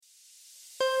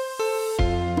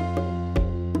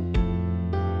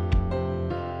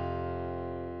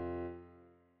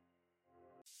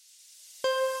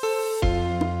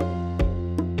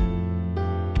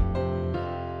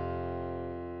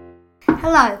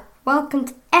Hello, welcome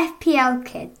to FPL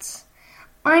Kids.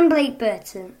 I'm Blake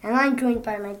Burton and I'm joined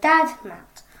by my dad,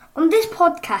 Matt. On this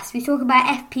podcast we talk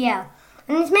about FPL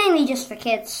and it's mainly just for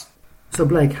kids. So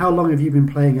Blake, how long have you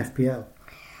been playing FPL?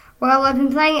 Well, I've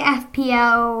been playing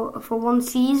FPL for one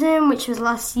season, which was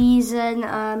last season.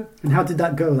 And how did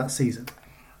that go that season?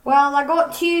 Well, I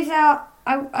got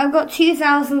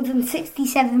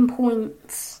 2,067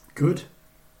 points. Good.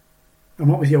 And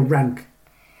what was your rank?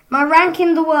 My rank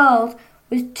in the world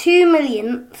was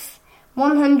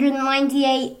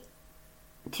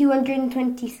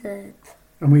 2,198,223rd.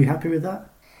 And were you happy with that?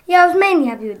 Yeah, I was mainly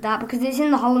happy with that because it's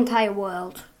in the whole entire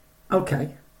world.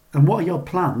 Okay. And what are your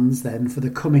plans then for the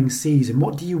coming season?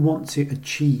 What do you want to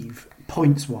achieve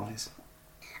points-wise?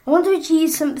 I want to achieve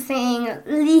something at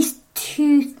least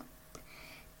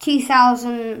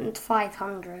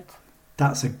 2,500.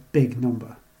 That's a big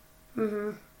number.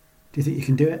 Mm-hmm. Do you think you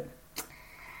can do it?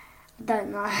 I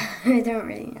don't know. I don't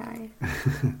really know.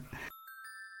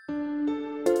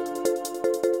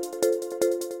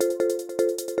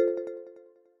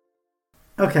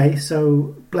 Okay,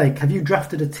 so Blake, have you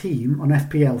drafted a team on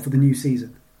FPL for the new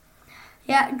season?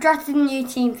 Yeah, drafted a new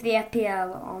team for the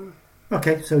FPL on.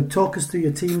 Okay, so talk us through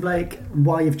your team, Blake, and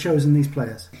why you've chosen these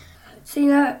players.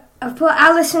 So, I've put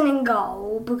Alisson in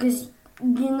goal because, he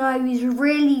was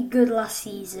really good last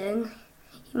season.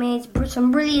 He made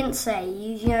some brilliant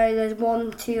saves, there's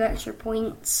 1-2 extra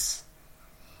points.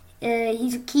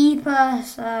 He's a keeper,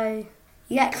 so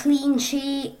you get clean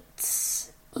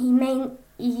sheets.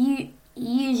 He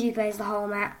usually plays the whole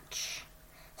match.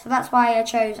 So that's why I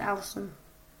chose Alisson.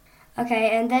 Okay,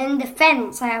 and then in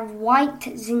defence I have White,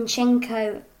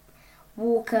 Zinchenko,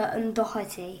 Walker and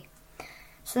Doherty.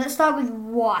 So let's start with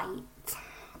White.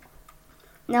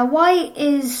 Now White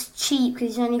is cheap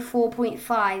because he's only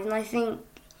 4.5 and I think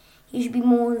he should be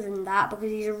more than that because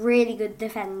he's a really good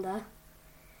defender.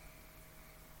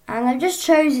 And I've just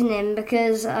chosen him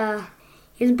because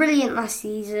he was brilliant last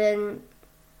season.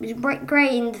 He was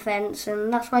great in defence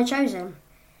and that's why I chose him.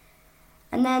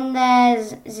 And then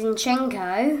there's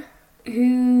Zinchenko,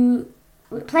 who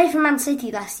played for Man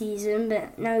City last season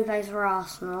but now he plays for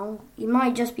Arsenal. He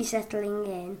might just be settling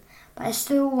in, but I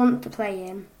still want to play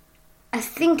him. I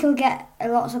think he'll get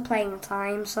lots of playing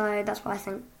time, so that's what I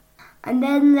think. And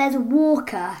then there's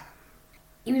Walker.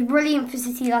 He was brilliant for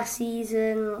City last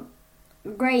season,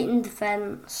 great in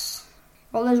defence.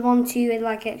 Well, there's 1-2 with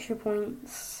extra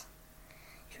points.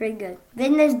 It's really good.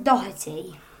 Then there's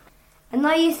Doherty. And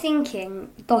now you're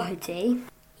thinking, Doherty,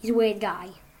 he's a weird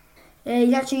guy.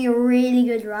 He's actually a really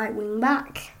good right wing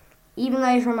back. Even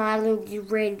though he's from Ireland, he's a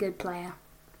really good player.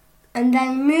 And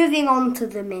then moving on to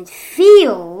the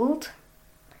midfield,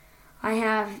 I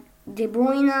have De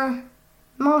Bruyne,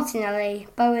 Martinelli,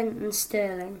 Bowen and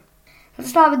Sterling. Let's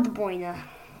start with De Bruyne.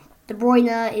 De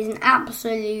Bruyne is an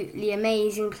absolutely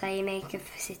amazing playmaker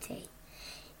for City.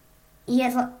 He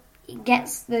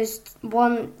gets those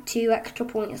 1-2 extra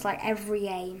points every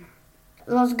game.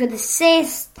 Lots of good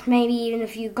assists, maybe even a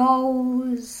few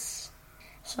goals.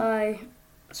 So,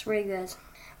 it's really good.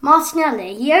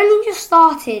 Martinelli, he only just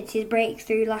started his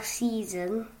breakthrough last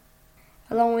season,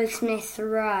 along with Smith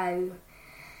Rowe.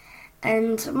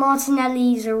 And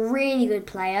Martinelli's a really good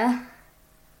player.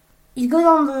 He's good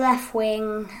on the left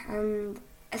wing, and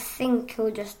I think he'll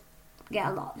just get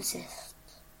a lot of assists.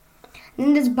 And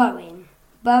then there's Bowen.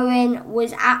 Bowen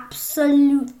was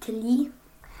absolutely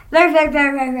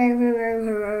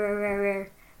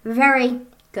very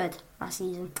good last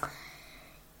season.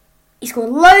 He scored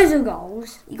loads of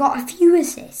goals. He got a few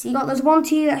assists. He got those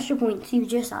 1-2 extra points. He was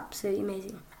just absolutely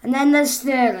amazing. And then there's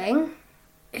Sterling,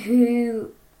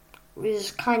 who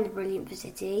was kind of brilliant for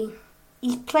City.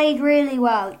 He's played really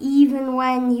well, even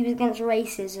when he was against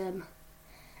racism.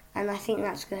 And I think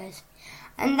that's good.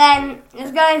 And then,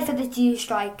 let's go for the two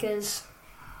strikers,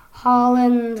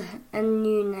 Haaland and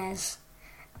Núñez.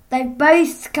 They've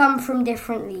both come from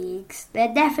different leagues.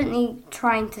 They're definitely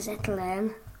trying to settle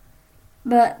in.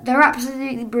 But they're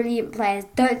absolutely brilliant players.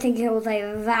 Don't think it will take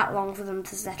that long for them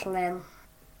to settle in.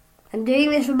 I'm doing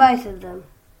this for both of them.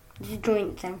 It's a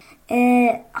joint thing.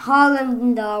 Haaland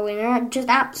and Darwin are just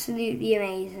absolutely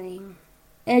amazing.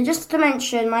 Just to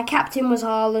mention, my captain was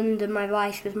Haaland and my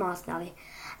vice was Martinelli.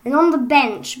 And on the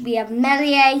bench, we have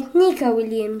Meslier, Nico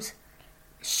Williams,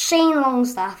 Shane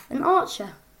Longstaff and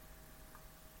Archer.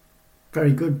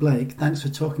 Very good, Blake. Thanks for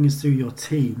talking us through your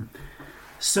team.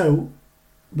 So,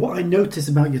 what I noticed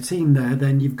about your team there,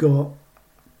 then you've got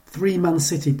 3 Man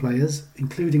City players,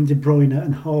 including De Bruyne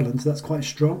and Haaland, so that's quite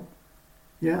strong.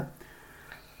 Yeah?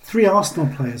 3 Arsenal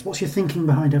players. What's your thinking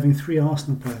behind having 3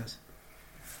 Arsenal players?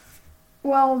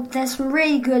 Well, there's some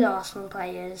really good Arsenal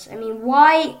players. I mean,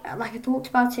 White, like I talked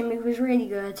about him, he was really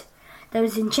good. There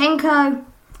was Zinchenko.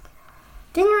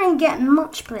 Didn't really get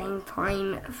much playing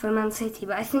time for Man City,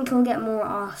 but I think he'll get more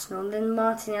at Arsenal. Then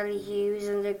Martinelli, Hughes,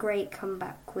 and a great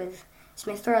comeback with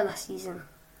Smith Rowe last season.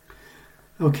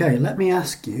 Okay, let me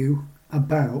ask you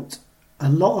about a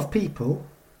lot of people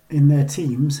in their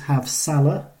teams have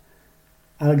Salah,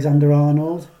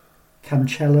 Alexander-Arnold,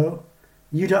 Cancelo.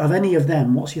 You don't have any of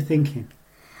them. What's your thinking?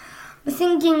 The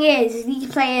thinking is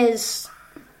these players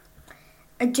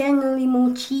are generally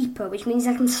more cheaper, which means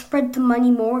I can spread the money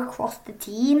more across the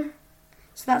team.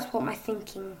 So that's what my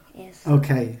thinking is.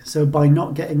 Okay, so by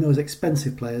not getting those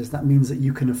expensive players, that means that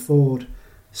you can afford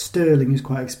Sterling, who's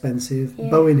quite expensive,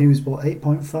 Bowen, who's,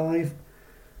 8.5,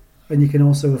 and you can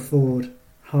also afford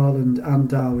Haaland and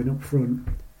Darwin up front.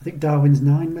 I think Darwin's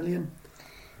 9 million.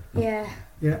 Yeah.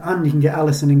 Yeah, and you can get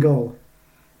Alisson in goal.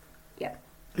 Yeah.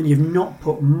 And you've not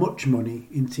put much money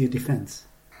into your defence.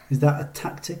 Is that a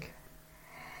tactic?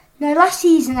 No, last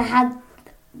season I had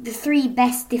the 3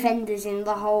 best defenders in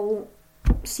the whole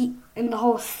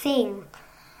thing,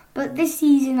 but this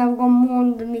season I've gone more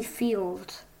on the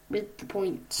midfield with the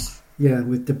points. Yeah,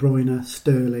 with De Bruyne,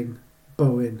 Sterling,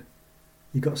 Bowen.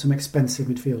 You've got some expensive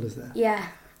midfielders there. Yeah.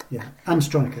 Yeah, and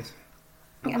strikers.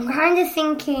 I'm kind of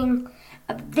thinking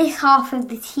of this half of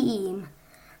the team,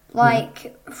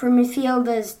 from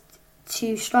midfielders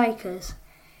to strikers,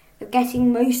 of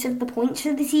getting most of the points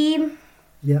for the team.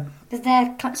 Yeah. Because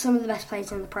they're some of the best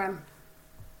players in the Prem.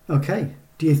 Okay.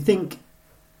 Do you think,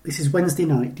 this is Wednesday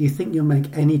night, do you think you'll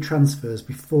make any transfers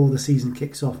before the season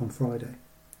kicks off on Friday?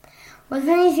 Well, if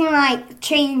anything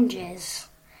changes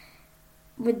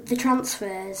with the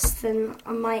transfers, then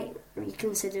I might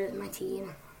reconsider my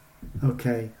team.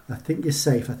 Okay. I think you're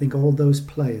safe. I think all those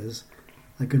players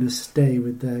are going to stay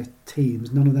with their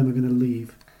teams. None of them are going to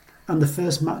leave. And the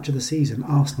first match of the season,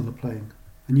 Arsenal are playing.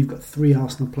 And you've got 3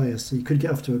 Arsenal players, so you could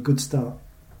get off to a good start.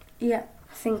 Yeah,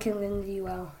 I think I'm going to do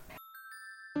well.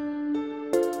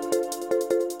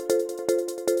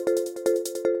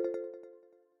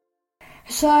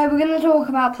 So we're going to talk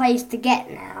about players to get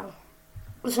now.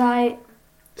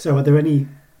 So are there any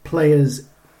players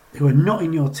who are not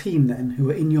in your team then,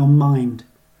 who are in your mind?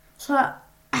 So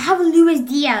I have Luis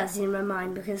Diaz in my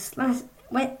mind because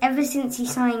ever since he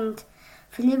signed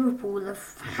for Liverpool,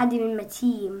 I've had him in my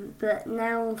team, but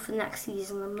now for next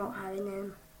season I'm not having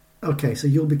him. Okay, so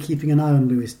you'll be keeping an eye on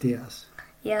Luis Diaz.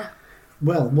 Yeah.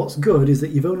 Well, what's good is that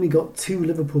you've only got 2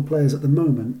 Liverpool players at the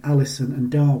moment, Alisson and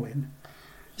Darwin.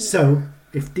 Yeah. So,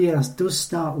 if Diaz does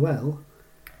start well,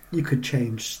 you could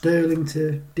change Sterling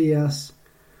to Diaz,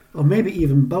 or maybe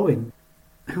even Bowen.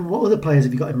 What other players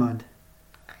have you got in mind?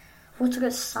 I've also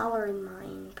got Salah in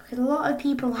mind, because a lot of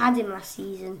people had him last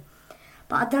season,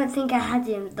 but I don't think I had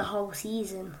him the whole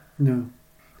season. No.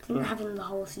 Didn't have him the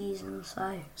whole season,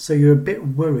 so... So you're a bit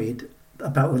worried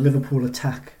about the Liverpool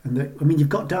attack, and you've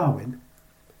got Darwin.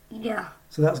 Yeah.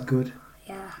 So that's good.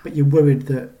 Yeah. But you're worried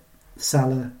that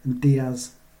Salah and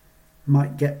Diaz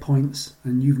might get points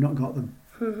and you've not got them.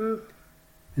 Mm-hmm.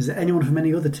 Is there anyone from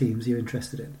any other teams you're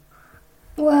interested in?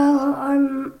 Well,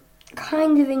 I'm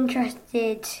kind of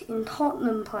interested in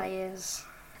Tottenham players,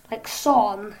 like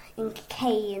Son and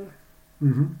Kane.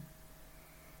 Mm-hmm.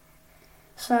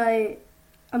 So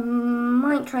I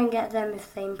might try and get them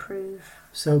if they improve.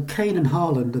 So Kane and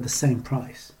Haaland are the same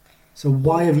price. So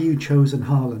why have you chosen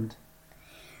Haaland?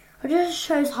 I just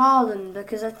chose Haaland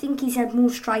because I think he's had more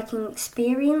striking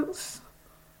experience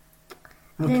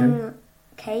than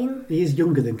Kane. He is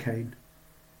younger than Kane.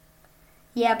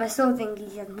 Yeah, but I still think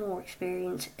he's had more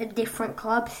experience at different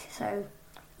clubs. So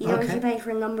he's obviously played for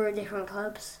a number of different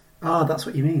clubs. Ah, that's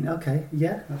what you mean. Okay,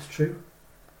 yeah, that's true.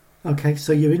 Okay,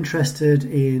 so you're interested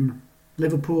in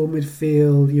Liverpool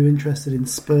midfield, you're interested in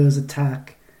Spurs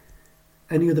attack.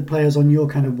 Any other players on your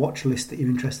kind of watch list that you're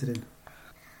interested in?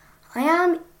 I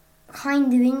am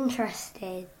kind of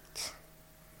interested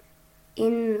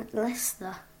in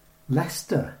Leicester.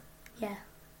 Leicester? Yeah.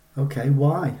 Okay,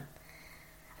 why?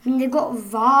 I mean, they've got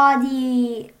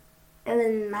Vardy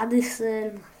and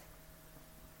Maddison.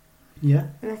 Yeah.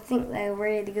 And I think they're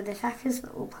really good attackers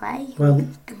that will play. Well,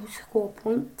 can score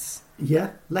points.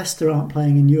 Yeah, Leicester aren't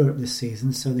playing in Europe this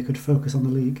season, so they could focus on the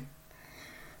league.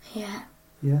 Yeah.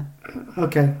 Yeah.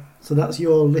 Okay, so that's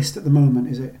your list at the moment,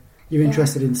 is it? You're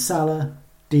interested in Salah,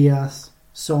 Diaz,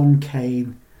 Son,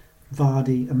 Kane,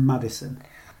 Vardy and Maddison.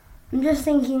 I'm just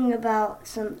thinking about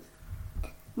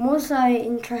I'm also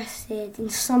interested in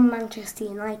some Manchester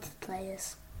United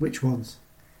players. Which ones?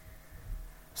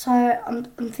 So I'm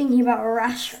thinking about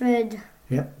Rashford.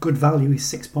 Yeah, good value is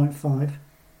 6.5.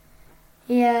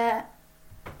 Yeah,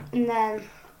 And then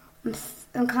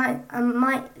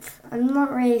I'm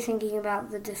not really thinking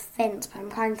about the defence, but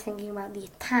I'm kind of thinking about the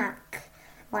attack.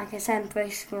 Like I said, I'm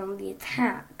focusing on the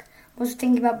attack. I was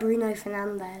thinking about Bruno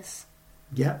Fernandes.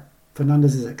 Yeah,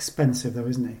 Fernandes is expensive though,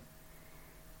 isn't he?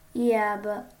 Yeah,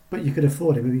 but you could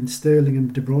afford him. I mean, Sterling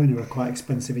and De Bruyne are quite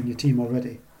expensive in your team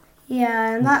already.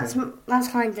 Yeah, and that's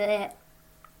kind of it.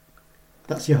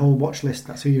 That's your whole watch list.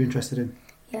 That's who you're interested in.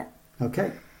 Yeah.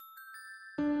 Okay.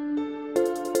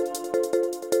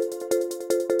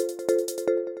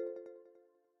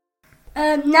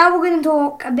 Now we're going to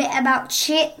talk a bit about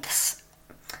chips.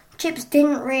 Chips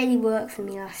didn't really work for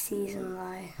me last season,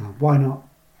 though. Oh, why not?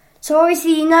 So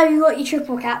obviously, you got your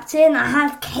triple captain. I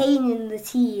had Kane in the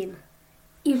team.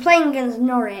 He was playing against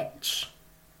Norwich.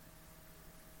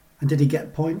 And did he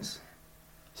get points?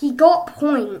 He got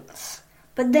points,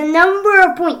 but the number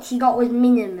of points he got was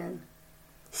minimum.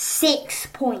 6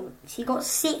 points. He got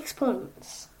 6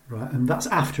 points. Right, and that's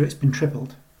after it's been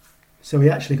tripled. So he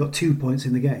actually got 2 points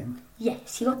in the game.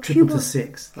 Yes, he got triple to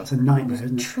 6. That's a nightmare,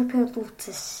 isn't it? Triple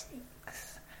to 6.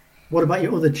 What about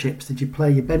your other chips? Did you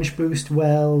play your bench boost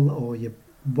well, or your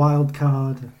wild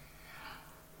card?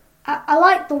 I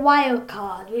liked the wild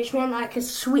card, which meant I could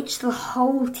switch the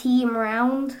whole team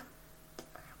around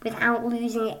without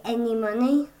losing any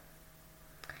money.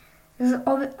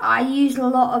 I used a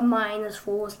lot of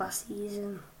 -4s last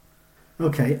season.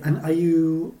 Okay, and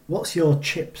what's your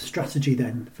chip strategy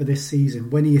then for this season?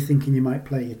 When are you thinking you might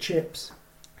play your chips?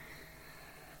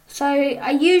 So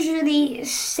I usually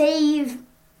save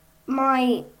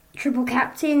my triple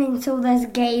captain until there's a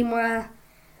game where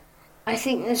I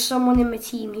think there's someone in my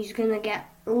team who's going to get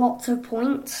lots of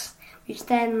points, which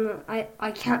then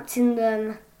I captain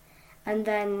them, and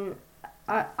then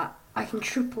I can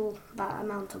triple that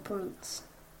amount of points.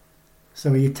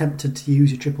 So are you tempted to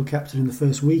use your triple captain in the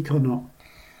first week or not?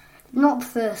 Not the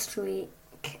first week.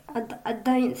 I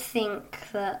don't think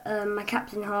that my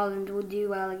captain Haaland will do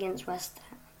well against West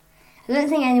Ham. I don't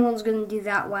think anyone's going to do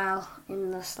that well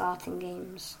in the starting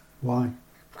games. Why?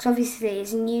 Because obviously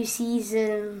it's a new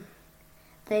season.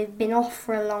 They've been off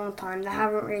for a long time. They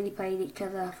haven't really played each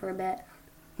other for a bit.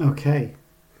 Okay.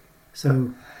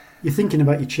 So you're thinking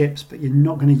about your chips, but you're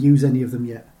not going to use any of them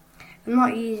yet? I'm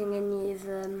not using any of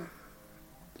them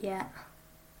yet.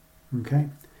 Okay.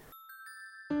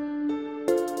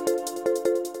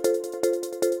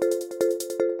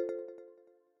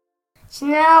 So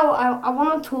now I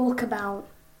want to talk about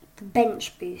the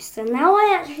bench boost. And now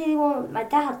I actually want my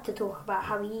dad to talk about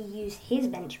how he used his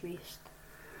bench boost.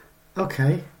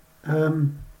 Okay.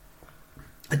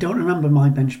 I don't remember my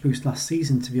bench boost last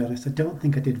season, to be honest. I don't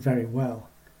think I did very well.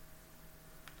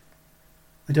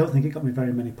 I don't think it got me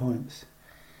very many points.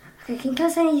 Okay, can you tell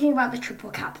us anything about the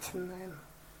triple captain then?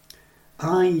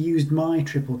 I used my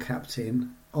triple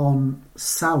captain on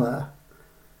Salah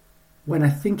when I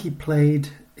think he played,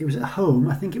 it was at home,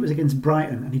 I think it was against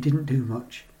Brighton, and he didn't do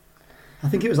much. I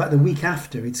think it was like the week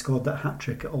after he'd scored that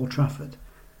hat-trick at Old Trafford.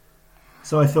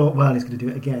 So I thought, well, he's going to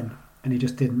do it again, and he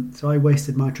just didn't. So I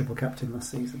wasted my triple captain last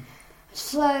season.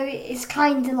 So it's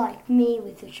kind of like me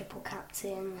with the triple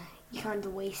captain. You kind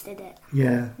of wasted it.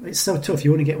 Yeah, it's so tough.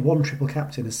 You only get one triple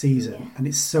captain a season, and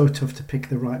it's so tough to pick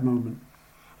the right moment.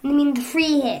 I mean, the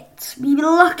free hits. We were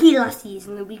lucky last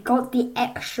season that we got the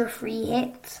extra free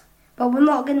hit, but we're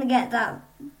not going to get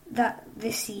that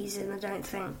this season, I don't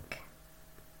think.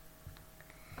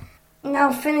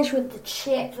 Now finish with the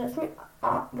chips.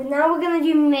 But now we're going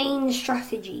to do main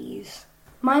strategies.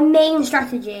 My main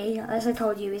strategy, as I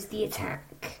told you, is the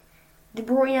attack. De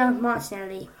Bruyne,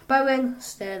 Martinelli, Bowen,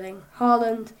 Sterling,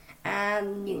 Haaland,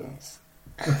 and Nunes.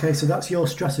 Okay, so that's your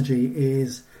strategy,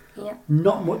 is yeah.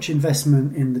 Not much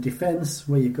investment in the defence,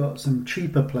 where you've got some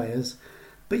cheaper players,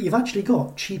 but you've actually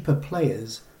got cheaper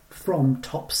players from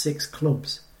top 6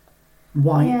 clubs.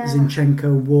 White,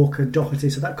 Zinchenko, Walker, Doherty,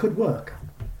 so that could work.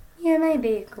 Yeah, maybe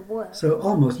it could work. So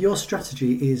almost your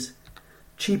strategy is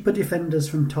cheaper defenders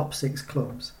from top 6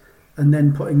 clubs and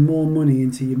then putting more money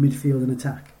into your midfield and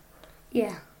attack.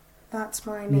 Yeah, that's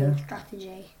my main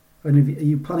strategy. And are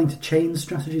you planning to change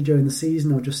strategy during the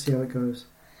season or just see how it goes?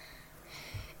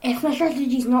 If my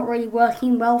strategy's not really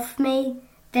working well for me,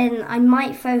 then I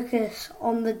might focus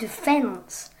on the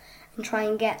defence and try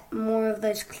and get more of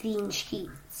those clean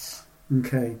sheets.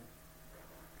 Okay.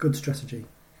 Good strategy.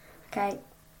 Okay.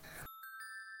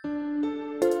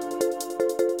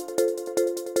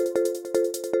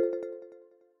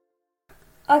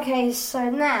 Okay, so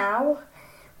now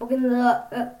we're going to look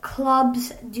at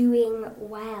clubs doing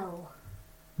well.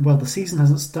 Well, the season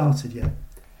hasn't started yet,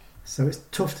 so it's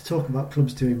tough to talk about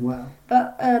clubs doing well.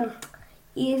 But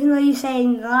even though you're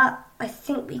saying that, I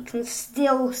think we can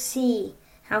still see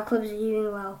how clubs are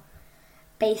doing well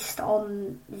based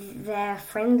on their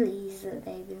friendlies that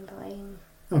they've been playing.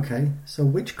 Okay, so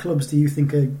which clubs do you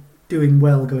think are doing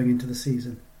well going into the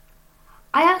season?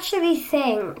 I actually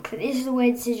think that this is a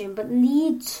weird decision, but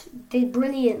Leeds did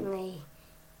brilliantly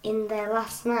in their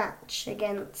last match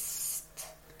against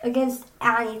an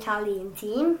Italian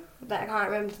team that I can't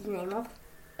remember the name of.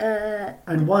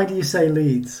 And why do you say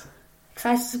Leeds? Because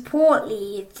I support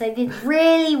Leeds. They did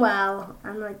really well,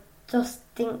 and I just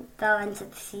think they'll enter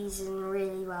the season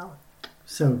really well.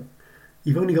 So,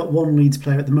 you've only got one Leeds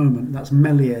player at the moment. That's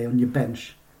Meslier on your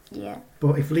bench. Yeah.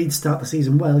 But if Leeds start the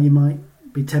season well, you might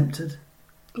be tempted.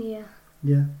 Yeah.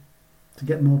 Yeah. To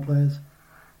get more players.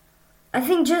 I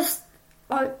think just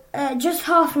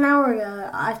half an hour ago,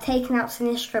 I've taken out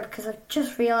Sinistra because I've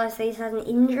just realised that he's had an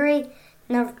injury,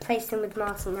 and I've replaced him with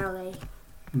Martinelli.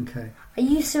 Okay. I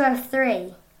used to have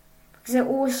 3 because I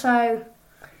also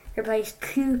replaced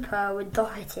Cooper with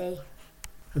Doherty.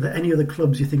 Are there any other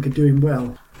clubs you think are doing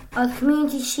well? Our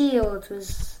Community Shield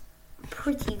was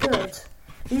pretty good.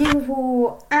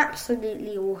 Liverpool,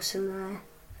 absolutely awesome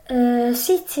there.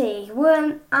 City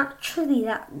weren't actually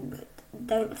that good,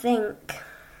 don't think.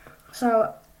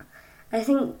 So I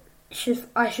think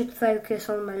I should focus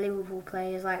on my Liverpool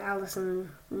players like Alisson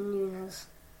and Nunes.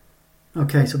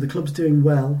 Okay, so the club's doing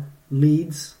well.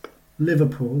 Leeds,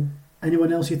 Liverpool.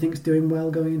 Anyone else you think's doing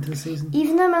well going into the season?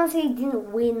 Even though Man City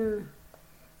didn't win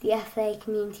the FA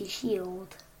Community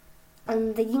Shield,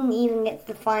 and they didn't even get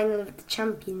to the final of the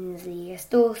Champions League, I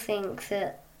still think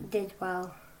that they did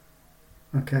well.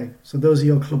 Okay, so those are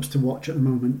your clubs to watch at the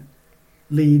moment.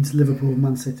 Leeds, Liverpool,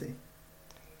 Man City.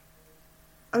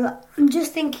 I'm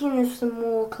just thinking of some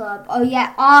more clubs. Oh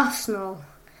yeah, Arsenal.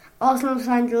 Arsenal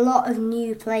signed a lot of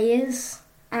new players,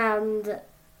 and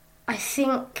I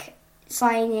think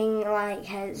signing like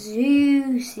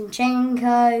Jesus,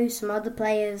 Zinchenko, some other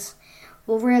players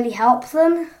will really help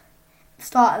them.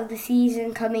 Start of the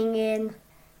season coming in,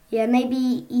 yeah,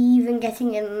 maybe even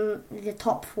getting in the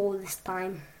top 4 this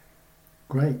time.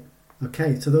 Great.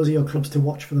 Okay, so those are your clubs to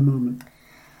watch for the moment.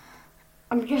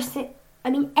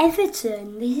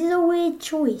 Everton, this is a weird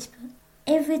choice, but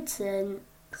Everton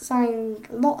signed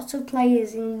lots of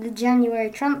players in the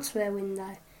January transfer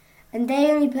window, and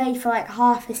they only played for like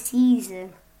half a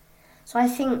season. So I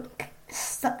think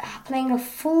playing a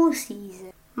full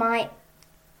season might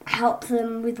help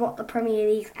them with what the Premier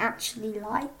League's actually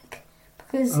like.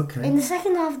 Because in the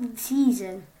second half of the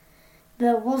season,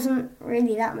 there wasn't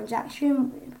really that much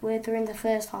action, where in the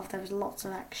first half there was lots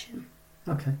of action.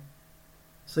 Okay.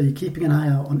 So you're keeping an eye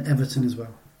out on Everton as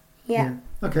well? Yeah.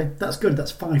 Okay, that's good.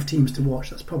 That's 5 teams to watch.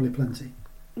 That's probably plenty.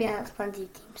 Yeah, that's plenty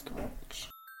of teams to watch.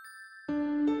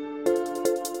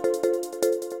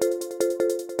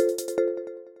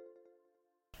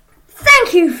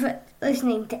 Thank you for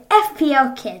listening to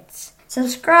FPL Kids.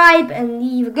 Subscribe and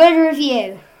leave a good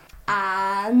review.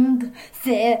 And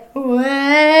farewell.